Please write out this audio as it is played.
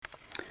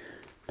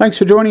Thanks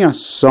for joining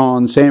us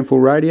on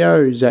SANFL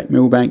Radio. Zac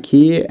Milbank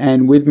here,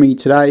 and with me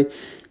today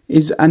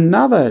is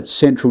another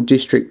Central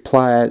District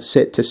player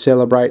set to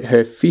celebrate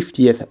her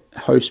 50th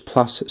Host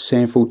Plus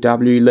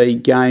SANFLW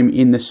League game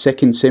in the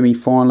second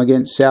semi-final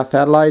against South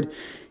Adelaide.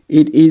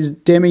 It is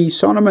Demi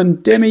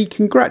Sonneman. Demi,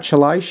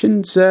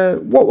 congratulations.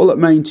 What will it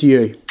mean to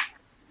you?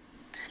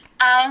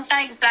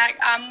 Thanks, Zach.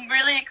 I'm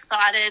really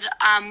excited.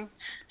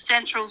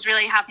 Centrals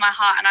really have my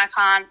heart, and I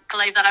can't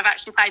believe that I've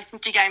actually played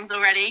 50 games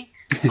already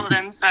for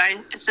them. So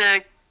it's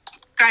a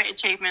great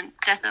achievement,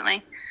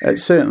 definitely. It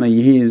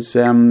certainly is.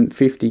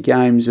 50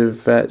 games of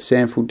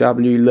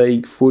SANFLW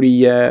League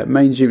footy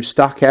means you've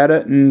stuck at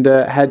it and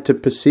had to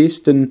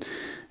persist. And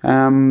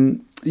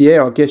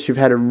I guess you've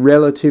had a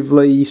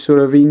relatively sort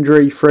of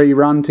injury-free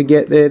run to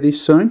get there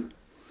this soon.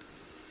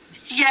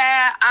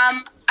 Yeah,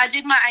 I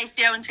did my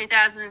ACL in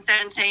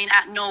 2017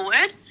 at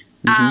Norwood,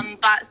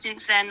 but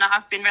since then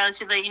I've been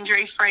relatively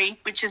injury-free,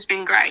 which has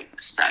been great.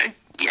 So,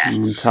 yeah.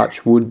 And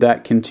touch wood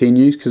that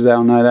continues, because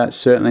they'll know that's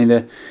certainly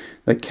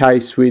the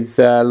case with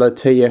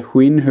Latia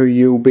Huynh, who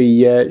you'll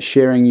be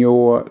sharing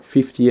your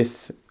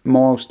 50th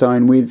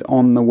milestone with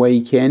on the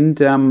weekend.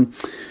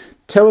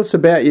 Tell us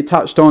about, you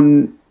touched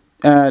on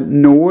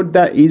Nord.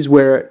 That is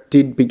where it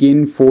did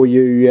begin for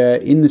you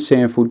in the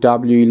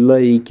SANFLW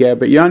League,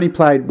 but you only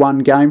played one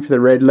game for the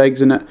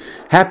Redlegs, and it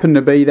happened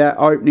to be that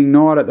opening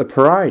night at the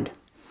parade.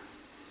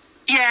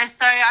 Yeah,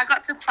 so I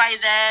got to play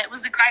there. It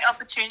was a great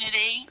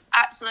opportunity.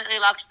 Absolutely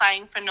loved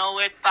playing for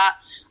Norwood, but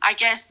I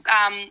guess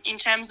in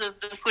terms of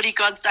the footy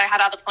gods, they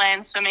had other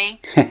plans for me,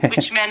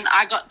 which meant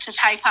I got to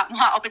take up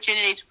my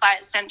opportunity to play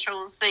at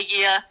Centrals the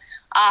year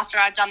after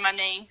I'd done my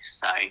knee.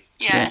 So,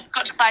 yeah,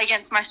 got to play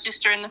against my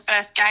sister in the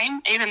first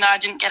game, even though I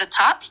didn't get a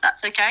touch.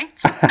 That's okay.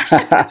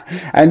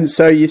 And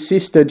so your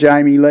sister,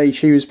 Jamie Lee,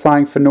 she was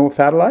playing for North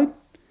Adelaide?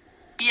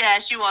 Yeah,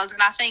 she was,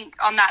 and I think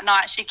on that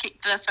night she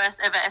kicked the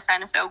first ever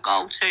SANFL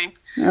goal too.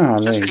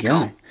 Oh, there you go.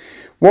 Cool.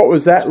 What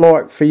was that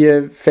like for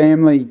your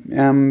family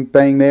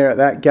being there at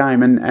that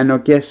game, and I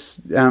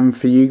guess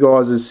for you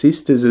guys as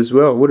sisters as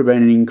well? It would have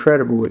been an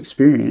incredible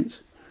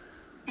experience.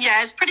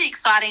 Yeah, it's pretty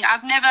exciting.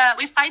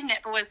 We played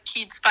netball as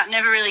kids, but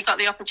never really got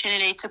the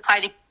opportunity to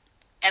play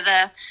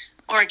together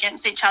or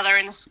against each other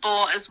in a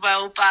sport as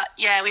well. But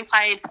yeah, we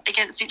played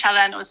against each other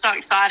and it was so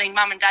exciting.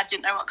 Mum and Dad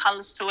didn't know what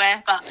colours to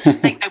wear, but I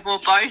think they wore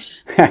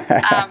both.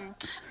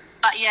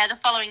 But yeah, the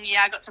following year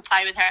I got to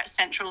play with her at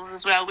Centrals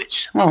as well,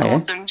 which was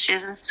awesome.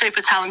 She's a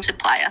super talented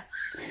player.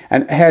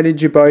 And how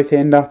did you both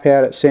end up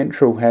out at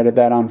Central? How did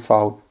that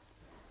unfold?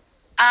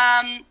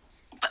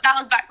 But that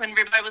was back when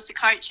Ribbo was the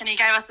coach, and he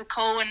gave us a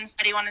call and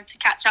said he wanted to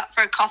catch up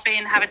for a coffee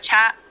and have a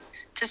chat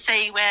to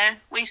see where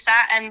we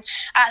sat. And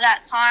at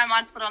that time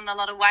I'd put on a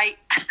lot of weight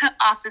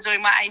after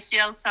doing my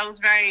ACL, so I was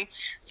very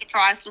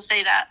surprised to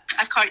see that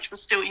a coach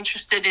was still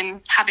interested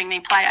in having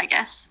me play, I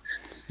guess.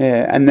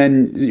 Yeah, and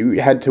then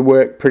you had to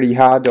work pretty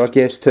hard, I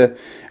guess, to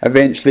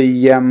eventually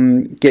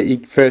get your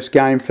first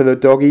game for the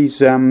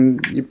Doggies.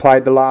 You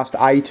played the last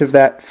 8 of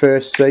that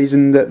first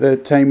season that the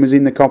team was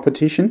in the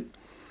competition.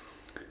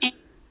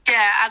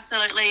 Yeah,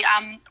 absolutely.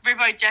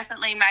 Ribbo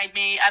definitely made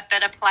me a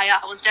better player.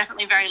 I was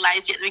definitely very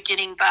lazy at the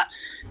beginning, but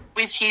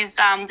with his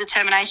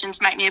determination to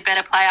make me a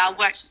better player, I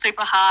worked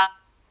super hard,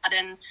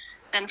 and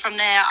then from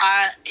there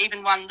I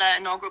even won the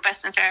inaugural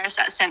Best and Fairest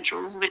at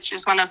Centrals, which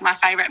is one of my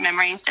favourite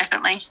memories,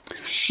 definitely.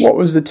 What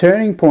was the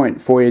turning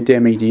point for you,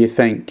 Demi, do you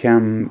think,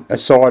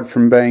 aside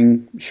from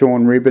being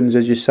Sean Ribbons,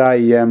 as you say,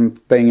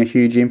 being a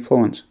huge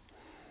influence?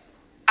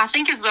 I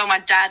think as well my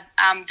dad,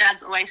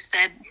 Dad's always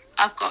said,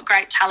 I've got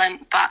great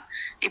talent, but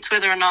it's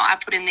whether or not I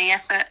put in the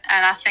effort.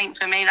 And I think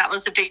for me that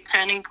was a big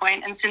turning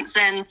point. And since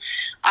then,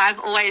 I've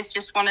always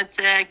just wanted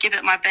to give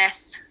it my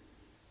best.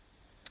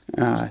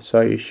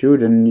 So you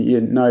should, and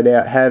you no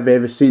doubt have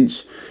ever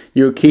since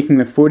you were kicking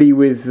the footy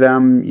with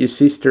your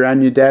sister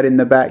and your dad in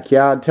the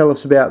backyard. Tell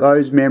us about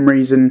those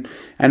memories, and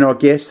I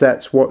guess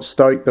that's what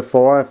stoked the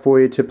fire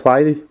for you to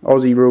play the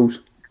Aussie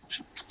rules.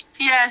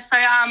 Yeah, so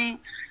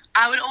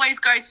I would always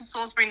go to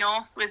Salisbury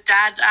North with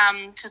Dad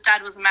because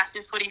Dad was a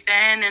massive footy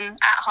fan, and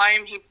at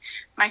home he'd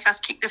make us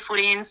kick the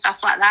footy and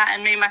stuff like that.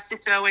 And me and my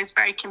sister were always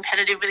very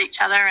competitive with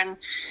each other, and,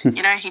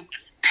 you know, he'd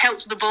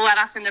pelt the ball at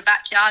us in the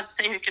backyard to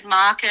see who could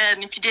mark it,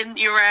 and if you didn't,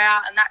 you were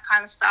out, and that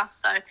kind of stuff.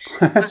 So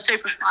it was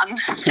super fun.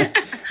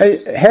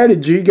 Hey, how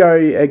did you go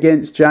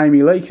against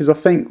Jamie Lee? Because I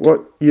think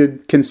you're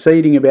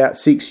conceding about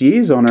 6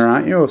 years on her,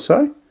 aren't you, or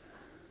so?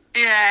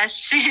 Yeah,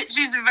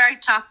 she's a very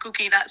tough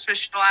cookie, that's for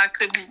sure. I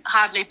couldn't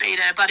hardly beat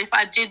her, but if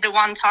I did the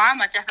one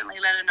time, I definitely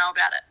let her know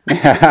about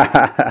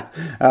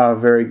it. Oh,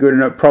 very good.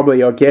 And it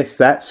probably, I guess,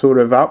 that sort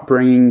of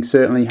upbringing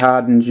certainly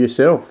hardened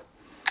yourself.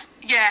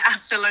 Yeah,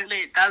 absolutely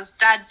it does.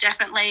 Dad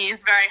definitely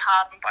is very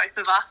hard on both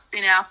of us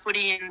in our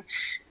footy and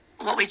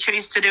what we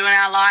choose to do in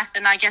our life,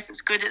 and I guess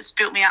it's good. It's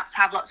built me up to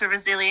have lots of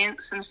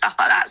resilience and stuff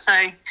like that. So,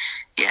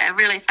 yeah,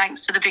 really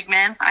thanks to the big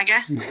man, I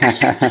guess.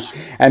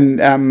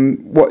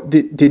 And what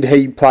did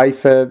he play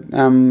for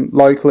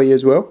locally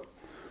as well?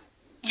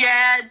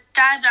 Yeah,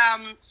 Dad,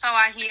 so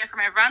I hear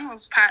from everyone,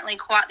 was apparently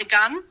quite the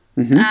gun.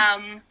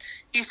 Mm-hmm.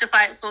 used to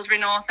play at Salisbury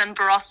North and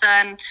Barossa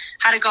and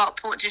had a go at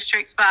Port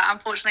Districts, but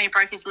unfortunately he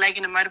broke his leg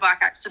in a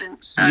motorbike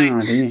accident. So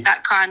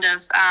that kind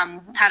of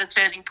had a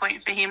turning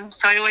point for him.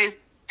 So he always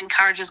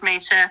encourages me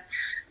to,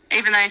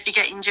 even though if you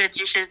get injured,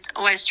 you should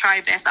always try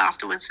your best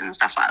afterwards and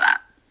stuff like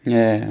that.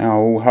 Yeah,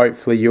 well,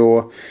 hopefully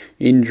your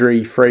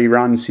injury-free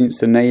run since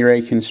the knee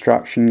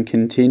reconstruction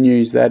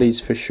continues, that is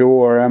for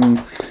sure.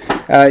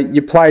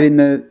 You played in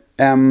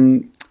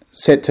the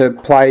set to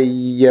play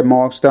your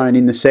milestone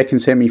in the second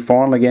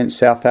semi-final against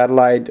South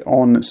Adelaide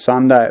on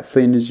Sunday at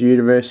Flinders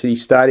University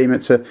Stadium.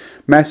 It's a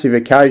massive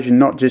occasion,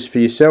 not just for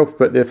yourself,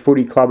 but the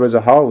footy club as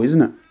a whole,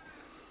 isn't it?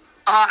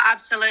 Oh,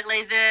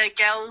 absolutely. The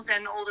girls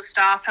and all the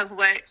staff have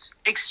worked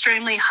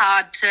extremely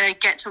hard to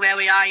get to where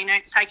we are. You know,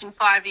 it's taken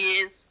 5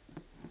 years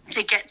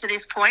to get to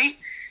this point,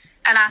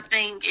 and I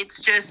think it's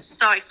just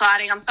so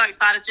exciting. I'm so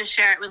excited to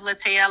share it with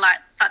Latia, like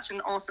such an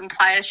awesome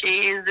player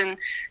she is, and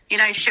you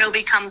know,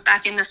 Shelby comes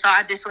back in the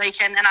side this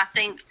weekend, and I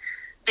think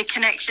the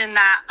connection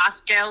that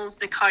us girls,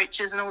 the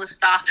coaches and all the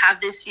staff have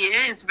this year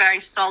is very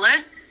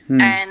solid,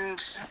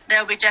 and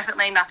there'll be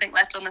definitely nothing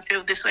left on the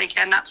field this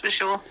weekend, that's for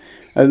sure.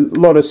 A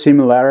lot of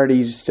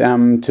similarities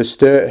to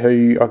Sturt,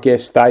 who I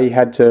guess they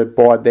had to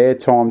bide their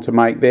time to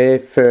make their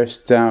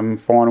first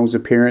finals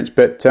appearance,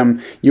 but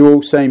you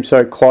all seem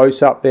so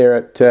close up there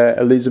at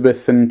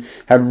Elizabeth and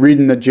have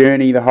ridden the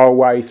journey the whole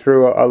way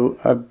through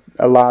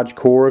a large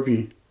core of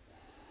you.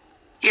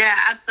 Yeah,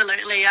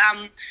 absolutely.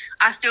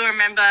 I still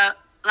remember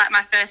like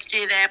my first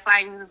year there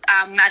playing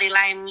Maddie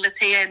Lane,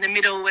 Latia in the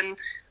middle, and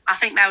I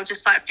think they were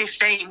just like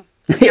 15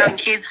 young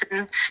kids,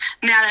 and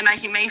now they're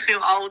making me feel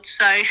old.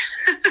 So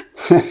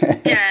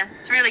yeah,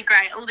 it's really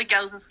great. All the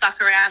girls have stuck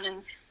around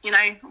and, you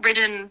know,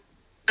 ridden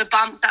the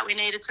bumps that we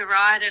needed to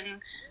ride, and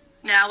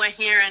now we're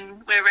here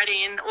and we're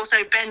ready. And also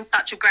Ben's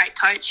such a great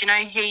coach. You know,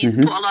 he's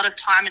put a lot of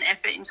time and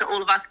effort into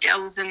all of us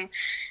girls, and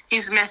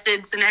his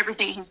methods and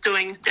everything he's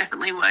doing is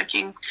definitely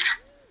working.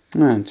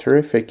 Oh,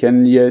 terrific.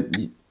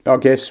 And I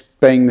guess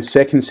being the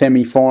second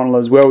semi-final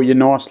as well, you're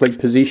nicely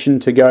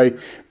positioned to go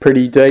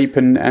pretty deep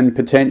and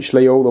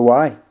potentially all the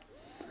way.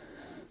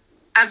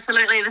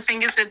 Absolutely. The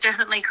fingers are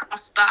definitely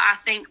crossed, but I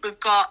think we've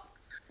got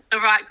the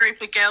right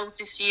group of girls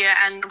this year,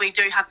 and we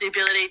do have the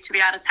ability to be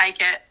able to take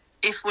it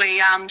if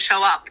we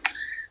show up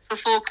for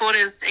 4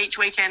 quarters each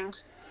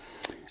weekend.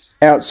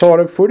 Outside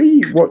of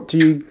footy, what do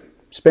you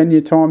spend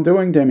your time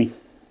doing, Demi?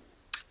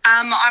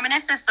 I'm an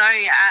SSO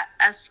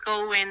at a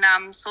school in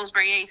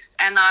Salisbury East,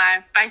 and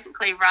I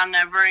basically run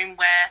a room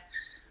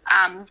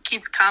where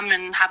kids come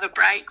and have a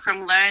break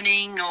from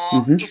learning,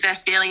 or if they're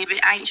feeling a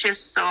bit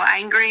anxious or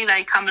angry,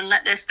 they come and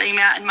let their steam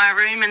out in my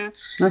room, and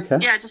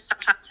just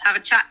sometimes have a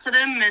chat to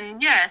them,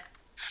 and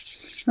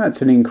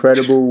That's an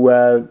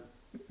incredible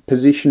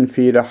position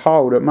for you to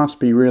hold. It must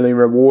be really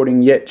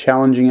rewarding yet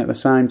challenging at the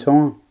same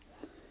time.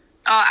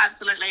 Oh,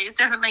 absolutely. It's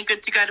definitely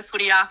good to go to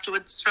footy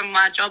afterwards from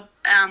my job,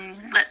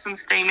 let some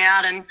steam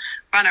out and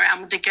run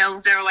around with the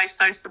girls. They're always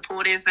so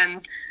supportive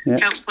and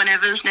help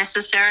whenever's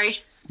necessary.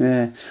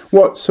 Yeah.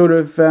 What sort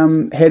of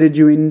headed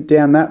you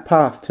down that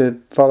path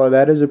to follow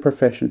that as a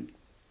profession?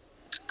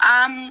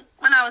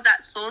 When I was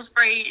at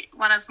Salisbury,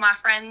 one of my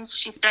friends,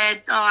 she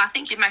said, I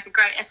think you'd make a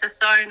great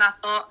SSO, and I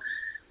thought,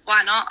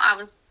 why not? I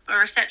was a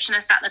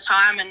receptionist at the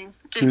time and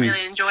didn't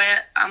really enjoy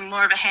it. I'm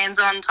more of a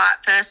hands-on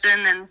type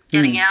person and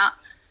getting out.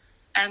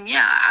 And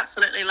I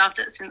absolutely loved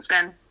it since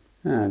then.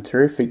 Oh,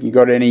 terrific. You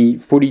got any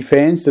footy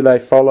fans? Do they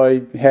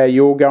follow how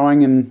you're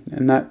going and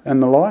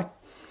the like?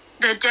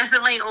 They're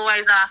definitely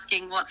always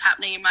asking what's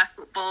happening in my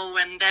football,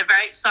 and they're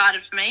very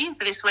excited for me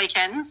for this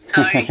weekend.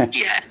 So,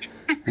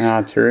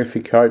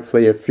 terrific.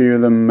 Hopefully a few of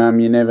them,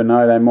 you never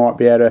know, they might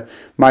be able to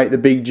make the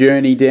big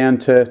journey down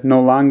to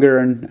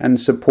Noarlunga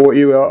and support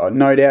you.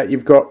 No doubt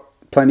you've got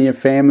plenty of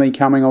family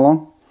coming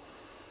along.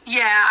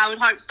 Yeah, I would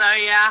hope so.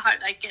 Yeah, I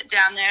hope they get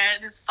down there.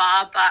 It is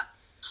far, but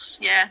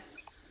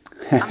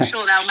I'm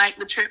sure they'll make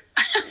the trip.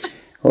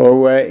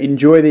 Well,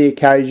 enjoy the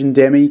occasion,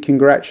 Demi.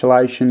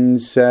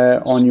 Congratulations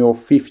on your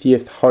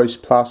 50th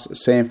Host Plus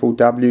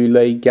SANFLW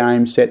League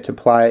game, set to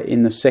play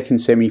in the second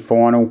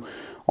semi-final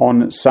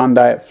on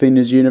Sunday at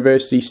Flinders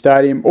University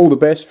Stadium. All the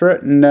best for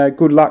it, and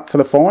good luck for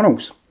the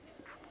finals.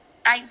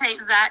 Thanks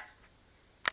heaps, Zach.